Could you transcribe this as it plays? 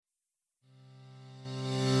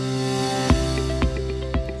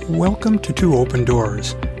Welcome to Two Open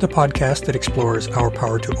Doors, the podcast that explores our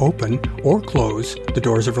power to open or close the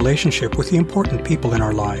doors of relationship with the important people in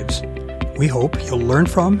our lives. We hope you'll learn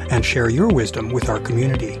from and share your wisdom with our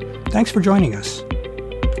community. Thanks for joining us.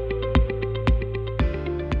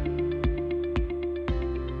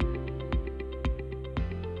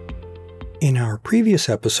 In our previous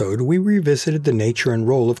episode, we revisited the nature and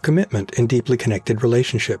role of commitment in deeply connected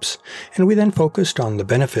relationships, and we then focused on the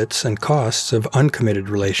benefits and costs of uncommitted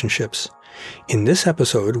relationships. In this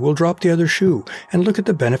episode, we'll drop the other shoe and look at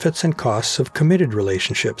the benefits and costs of committed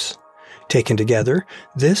relationships. Taken together,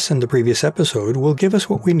 this and the previous episode will give us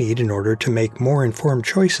what we need in order to make more informed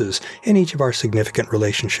choices in each of our significant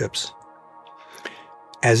relationships.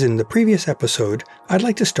 As in the previous episode, I'd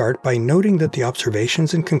like to start by noting that the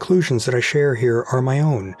observations and conclusions that I share here are my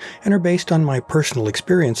own and are based on my personal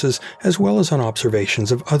experiences as well as on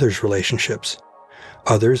observations of others' relationships.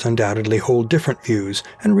 Others undoubtedly hold different views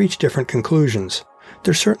and reach different conclusions.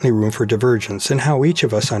 There's certainly room for divergence in how each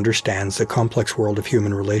of us understands the complex world of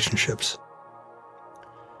human relationships.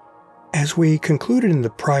 As we concluded in the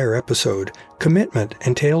prior episode, commitment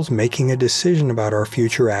entails making a decision about our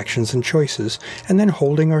future actions and choices, and then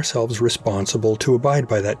holding ourselves responsible to abide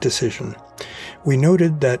by that decision. We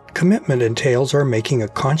noted that commitment entails our making a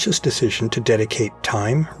conscious decision to dedicate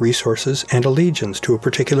time, resources, and allegiance to a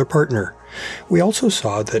particular partner. We also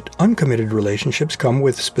saw that uncommitted relationships come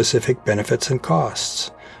with specific benefits and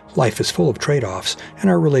costs. Life is full of trade-offs, and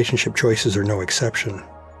our relationship choices are no exception.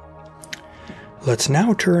 Let's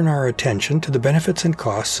now turn our attention to the benefits and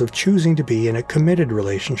costs of choosing to be in a committed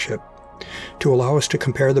relationship. To allow us to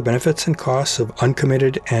compare the benefits and costs of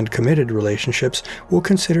uncommitted and committed relationships, we'll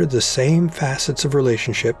consider the same facets of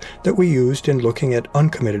relationship that we used in looking at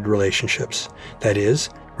uncommitted relationships. That is,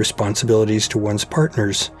 responsibilities to one's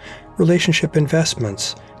partners, relationship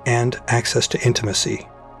investments, and access to intimacy.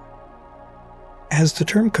 As the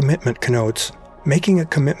term commitment connotes, making a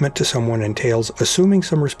commitment to someone entails assuming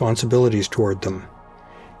some responsibilities toward them.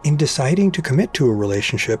 In deciding to commit to a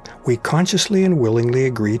relationship, we consciously and willingly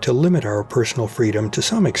agree to limit our personal freedom to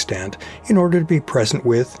some extent in order to be present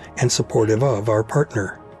with and supportive of our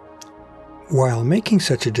partner. While making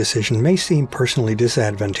such a decision may seem personally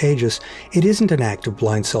disadvantageous, it isn't an act of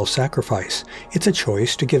blind self-sacrifice. It's a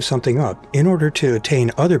choice to give something up in order to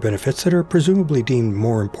attain other benefits that are presumably deemed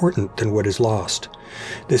more important than what is lost.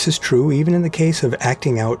 This is true even in the case of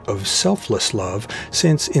acting out of selfless love,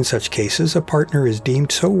 since in such cases a partner is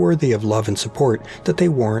deemed so worthy of love and support that they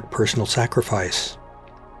warrant personal sacrifice.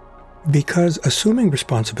 Because assuming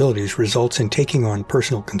responsibilities results in taking on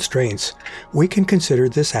personal constraints, we can consider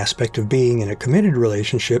this aspect of being in a committed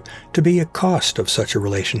relationship to be a cost of such a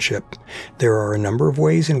relationship. There are a number of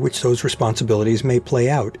ways in which those responsibilities may play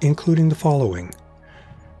out, including the following.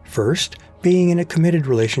 First, being in a committed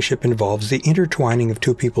relationship involves the intertwining of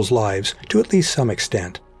two people's lives to at least some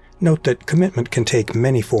extent. Note that commitment can take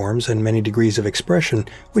many forms and many degrees of expression,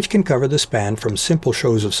 which can cover the span from simple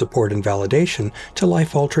shows of support and validation to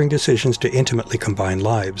life-altering decisions to intimately combine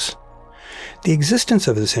lives. The existence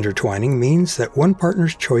of this intertwining means that one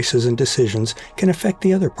partner's choices and decisions can affect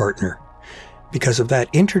the other partner. Because of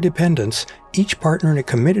that interdependence, each partner in a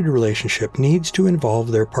committed relationship needs to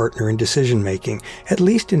involve their partner in decision-making, at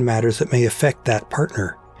least in matters that may affect that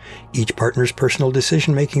partner. Each partner's personal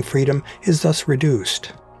decision-making freedom is thus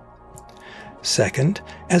reduced. Second,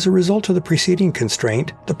 as a result of the preceding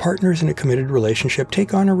constraint, the partners in a committed relationship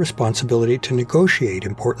take on a responsibility to negotiate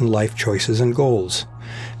important life choices and goals.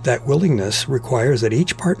 That willingness requires that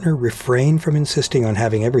each partner refrain from insisting on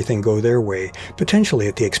having everything go their way, potentially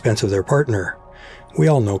at the expense of their partner. We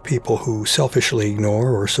all know people who selfishly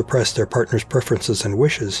ignore or suppress their partner's preferences and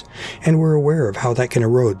wishes, and we're aware of how that can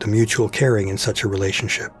erode the mutual caring in such a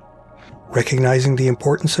relationship. Recognizing the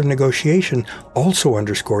importance of negotiation also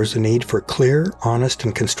underscores the need for clear, honest,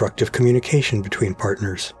 and constructive communication between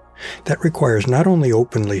partners. That requires not only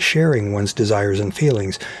openly sharing one's desires and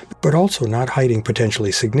feelings, but also not hiding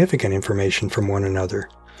potentially significant information from one another.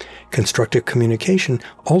 Constructive communication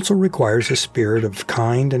also requires a spirit of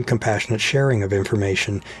kind and compassionate sharing of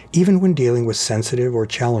information, even when dealing with sensitive or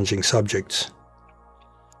challenging subjects.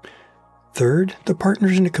 Third, the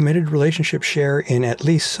partners in a committed relationship share in at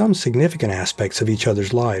least some significant aspects of each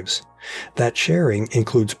other's lives. That sharing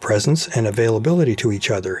includes presence and availability to each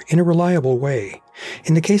other in a reliable way.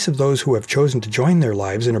 In the case of those who have chosen to join their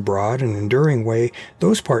lives in a broad and enduring way,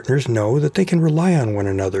 those partners know that they can rely on one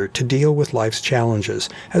another to deal with life's challenges,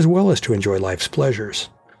 as well as to enjoy life's pleasures.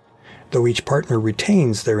 Though each partner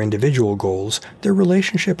retains their individual goals, their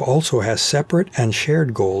relationship also has separate and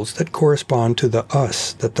shared goals that correspond to the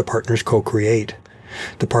us that the partners co-create.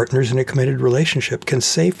 The partners in a committed relationship can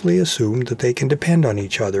safely assume that they can depend on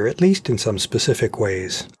each other, at least in some specific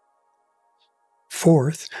ways.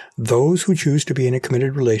 Fourth, those who choose to be in a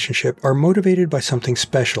committed relationship are motivated by something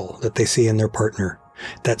special that they see in their partner.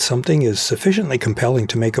 That something is sufficiently compelling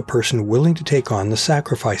to make a person willing to take on the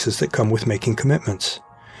sacrifices that come with making commitments.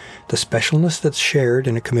 The specialness that's shared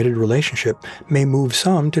in a committed relationship may move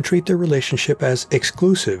some to treat their relationship as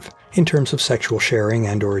exclusive in terms of sexual sharing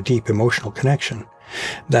and/or a deep emotional connection.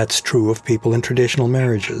 That's true of people in traditional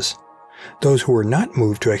marriages. Those who are not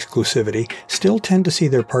moved to exclusivity still tend to see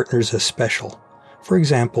their partners as special. For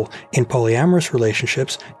example, in polyamorous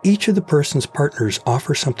relationships, each of the person's partners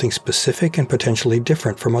offers something specific and potentially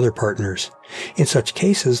different from other partners. In such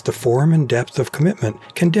cases, the form and depth of commitment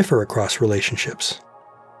can differ across relationships.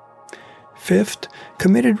 Fifth,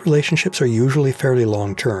 committed relationships are usually fairly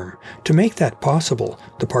long-term. To make that possible,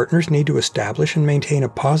 the partners need to establish and maintain a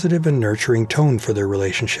positive and nurturing tone for their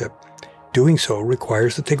relationship. Doing so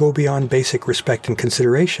requires that they go beyond basic respect and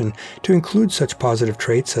consideration to include such positive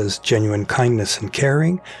traits as genuine kindness and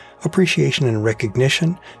caring, appreciation and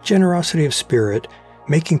recognition, generosity of spirit,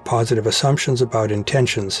 making positive assumptions about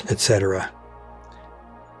intentions, etc.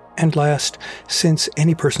 And last, since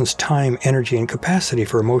any person's time, energy, and capacity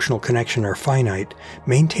for emotional connection are finite,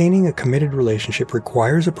 maintaining a committed relationship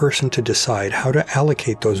requires a person to decide how to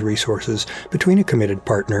allocate those resources between a committed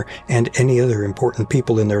partner and any other important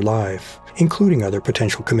people in their life, including other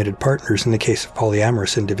potential committed partners in the case of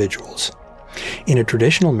polyamorous individuals. In a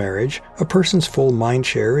traditional marriage, a person's full mind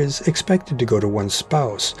share is expected to go to one's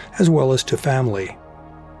spouse, as well as to family.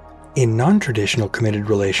 In non-traditional committed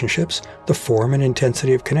relationships, the form and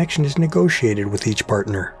intensity of connection is negotiated with each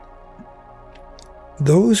partner.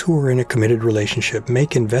 Those who are in a committed relationship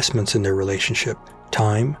make investments in their relationship: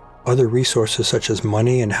 time, other resources such as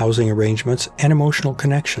money and housing arrangements, and emotional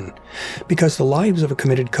connection. Because the lives of a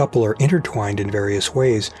committed couple are intertwined in various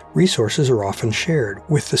ways, resources are often shared,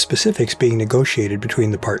 with the specifics being negotiated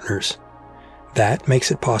between the partners. That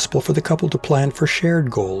makes it possible for the couple to plan for shared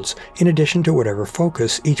goals, in addition to whatever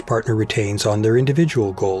focus each partner retains on their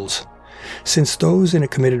individual goals. Since those in a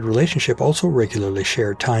committed relationship also regularly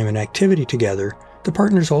share time and activity together, the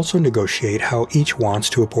partners also negotiate how each wants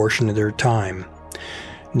to apportion their time.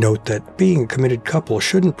 Note that being a committed couple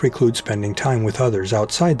shouldn't preclude spending time with others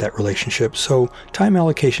outside that relationship, so time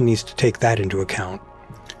allocation needs to take that into account.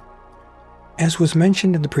 As was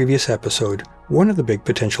mentioned in the previous episode, one of the big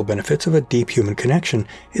potential benefits of a deep human connection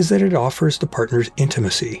is that it offers the partners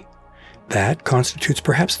intimacy. That constitutes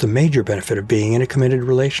perhaps the major benefit of being in a committed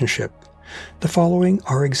relationship. The following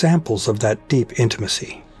are examples of that deep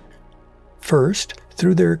intimacy. First,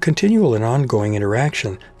 through their continual and ongoing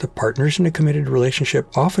interaction, the partners in a committed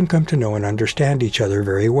relationship often come to know and understand each other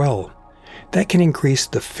very well. That can increase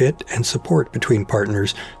the fit and support between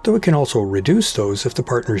partners, though it can also reduce those if the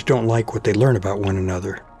partners don't like what they learn about one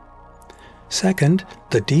another. Second,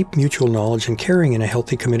 the deep mutual knowledge and caring in a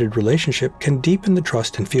healthy committed relationship can deepen the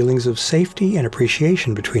trust and feelings of safety and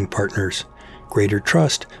appreciation between partners. Greater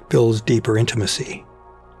trust builds deeper intimacy.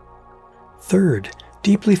 Third,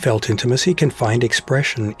 deeply felt intimacy can find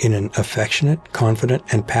expression in an affectionate, confident,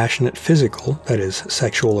 and passionate physical, that is,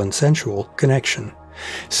 sexual and sensual, connection.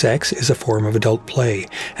 Sex is a form of adult play,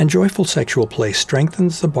 and joyful sexual play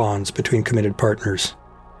strengthens the bonds between committed partners.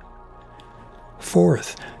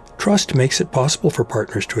 Fourth, trust makes it possible for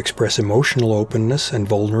partners to express emotional openness and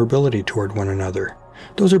vulnerability toward one another.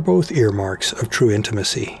 Those are both earmarks of true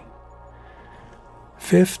intimacy.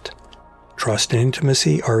 Fifth, trust and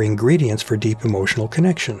intimacy are ingredients for deep emotional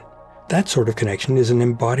connection. That sort of connection is an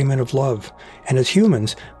embodiment of love, and as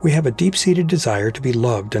humans, we have a deep-seated desire to be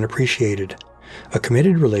loved and appreciated. A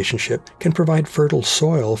committed relationship can provide fertile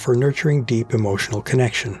soil for nurturing deep emotional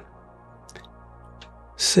connection.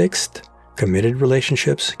 Sixth, committed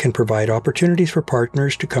relationships can provide opportunities for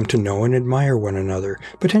partners to come to know and admire one another,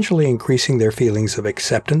 potentially increasing their feelings of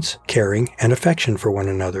acceptance, caring, and affection for one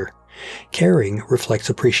another. Caring reflects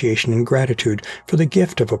appreciation and gratitude for the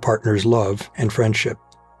gift of a partner's love and friendship.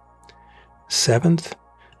 Seventh,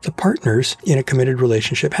 the partners in a committed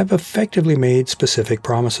relationship have effectively made specific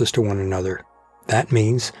promises to one another. That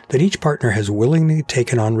means that each partner has willingly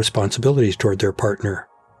taken on responsibilities toward their partner.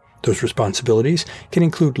 Those responsibilities can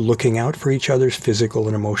include looking out for each other's physical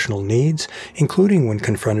and emotional needs, including when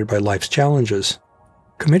confronted by life's challenges.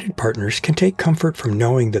 Committed partners can take comfort from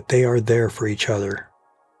knowing that they are there for each other.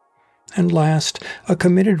 And last, a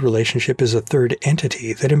committed relationship is a third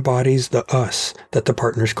entity that embodies the us that the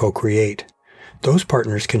partners co-create. Those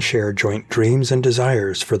partners can share joint dreams and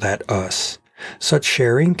desires for that us. Such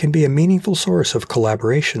sharing can be a meaningful source of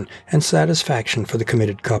collaboration and satisfaction for the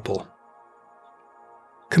committed couple.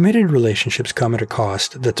 Committed relationships come at a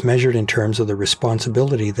cost that's measured in terms of the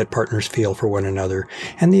responsibility that partners feel for one another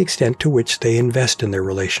and the extent to which they invest in their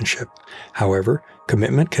relationship. However,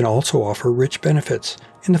 commitment can also offer rich benefits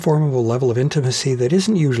in the form of a level of intimacy that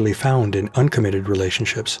isn't usually found in uncommitted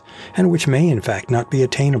relationships, and which may in fact not be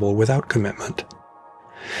attainable without commitment.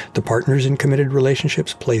 The partners in committed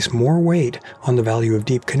relationships place more weight on the value of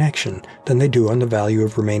deep connection than they do on the value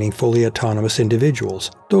of remaining fully autonomous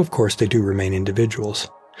individuals, though of course they do remain individuals.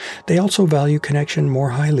 They also value connection more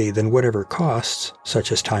highly than whatever costs,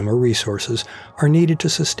 such as time or resources, are needed to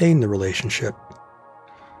sustain the relationship.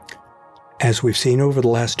 As we've seen over the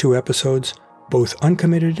last 2 episodes, both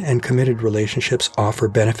uncommitted and committed relationships offer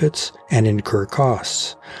benefits and incur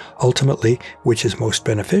costs. Ultimately, which is most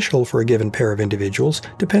beneficial for a given pair of individuals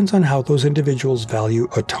depends on how those individuals value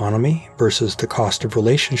autonomy versus the cost of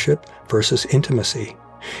relationship versus intimacy.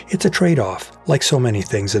 It's a trade-off, like so many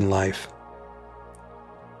things in life.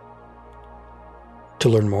 To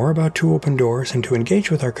learn more about Two Open Doors and to engage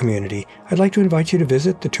with our community, I'd like to invite you to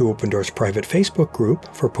visit the Two Open Doors private Facebook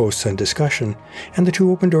group for posts and discussion, and the Two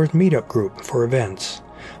Open Doors meetup group for events.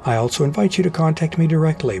 I also invite you to contact me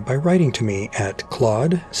directly by writing to me at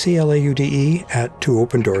Claude, CLAUDE,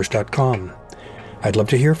 @twoopendoors.com. I'd love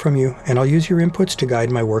to hear from you, and I'll use your inputs to guide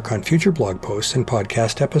my work on future blog posts and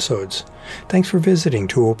podcast episodes. Thanks for visiting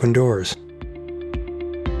Two Open Doors.